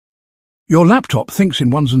Your laptop thinks in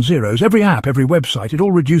ones and zeros. Every app, every website, it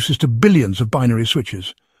all reduces to billions of binary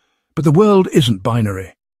switches. But the world isn't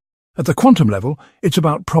binary. At the quantum level, it's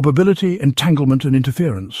about probability, entanglement, and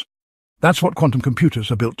interference. That's what quantum computers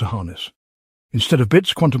are built to harness. Instead of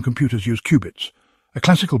bits, quantum computers use qubits. A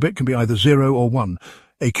classical bit can be either 0 or 1.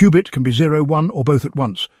 A qubit can be 0, 1, or both at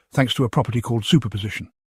once, thanks to a property called superposition.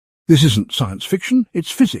 This isn't science fiction, it's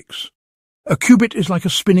physics. A qubit is like a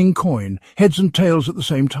spinning coin, heads and tails at the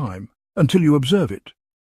same time, until you observe it.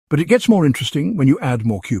 But it gets more interesting when you add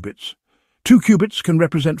more qubits. 2 qubits can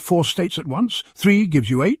represent 4 states at once, 3 gives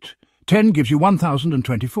you 8, 10 gives you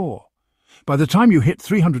 1024. By the time you hit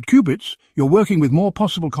 300 qubits, you're working with more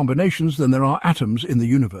possible combinations than there are atoms in the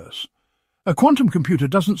universe. A quantum computer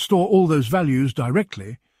doesn't store all those values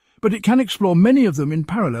directly, but it can explore many of them in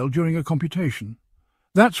parallel during a computation.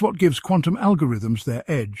 That's what gives quantum algorithms their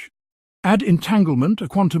edge. Add entanglement, a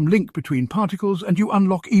quantum link between particles, and you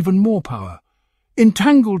unlock even more power.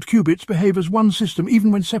 Entangled qubits behave as one system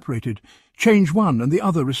even when separated. Change one and the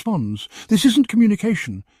other responds. This isn't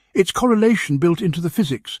communication. It's correlation built into the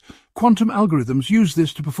physics. Quantum algorithms use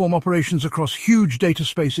this to perform operations across huge data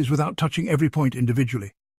spaces without touching every point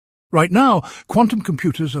individually. Right now, quantum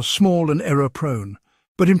computers are small and error-prone,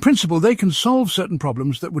 but in principle they can solve certain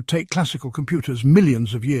problems that would take classical computers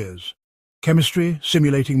millions of years. Chemistry,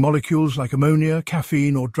 simulating molecules like ammonia,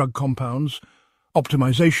 caffeine, or drug compounds.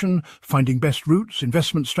 Optimization, finding best routes,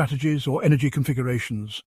 investment strategies, or energy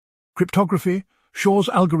configurations. Cryptography, Shor's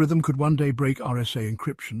algorithm could one day break RSA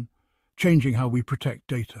encryption, changing how we protect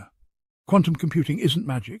data. Quantum computing isn't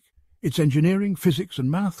magic. It's engineering, physics, and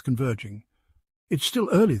math converging. It's still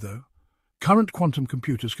early, though. Current quantum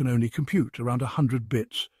computers can only compute around 100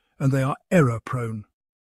 bits, and they are error-prone.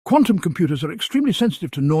 Quantum computers are extremely sensitive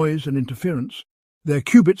to noise and interference. Their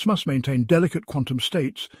qubits must maintain delicate quantum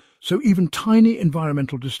states, so even tiny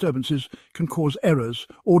environmental disturbances can cause errors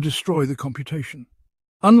or destroy the computation.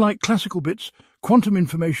 Unlike classical bits, quantum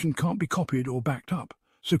information can't be copied or backed up,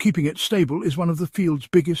 so keeping it stable is one of the field's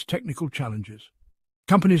biggest technical challenges.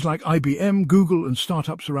 Companies like IBM, Google, and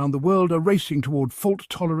startups around the world are racing toward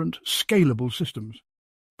fault-tolerant, scalable systems.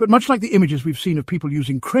 But much like the images we've seen of people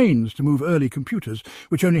using cranes to move early computers,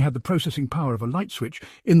 which only had the processing power of a light switch,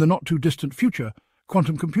 in the not-too-distant future,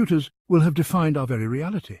 quantum computers will have defined our very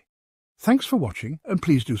reality. Thanks for watching, and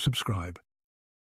please do subscribe.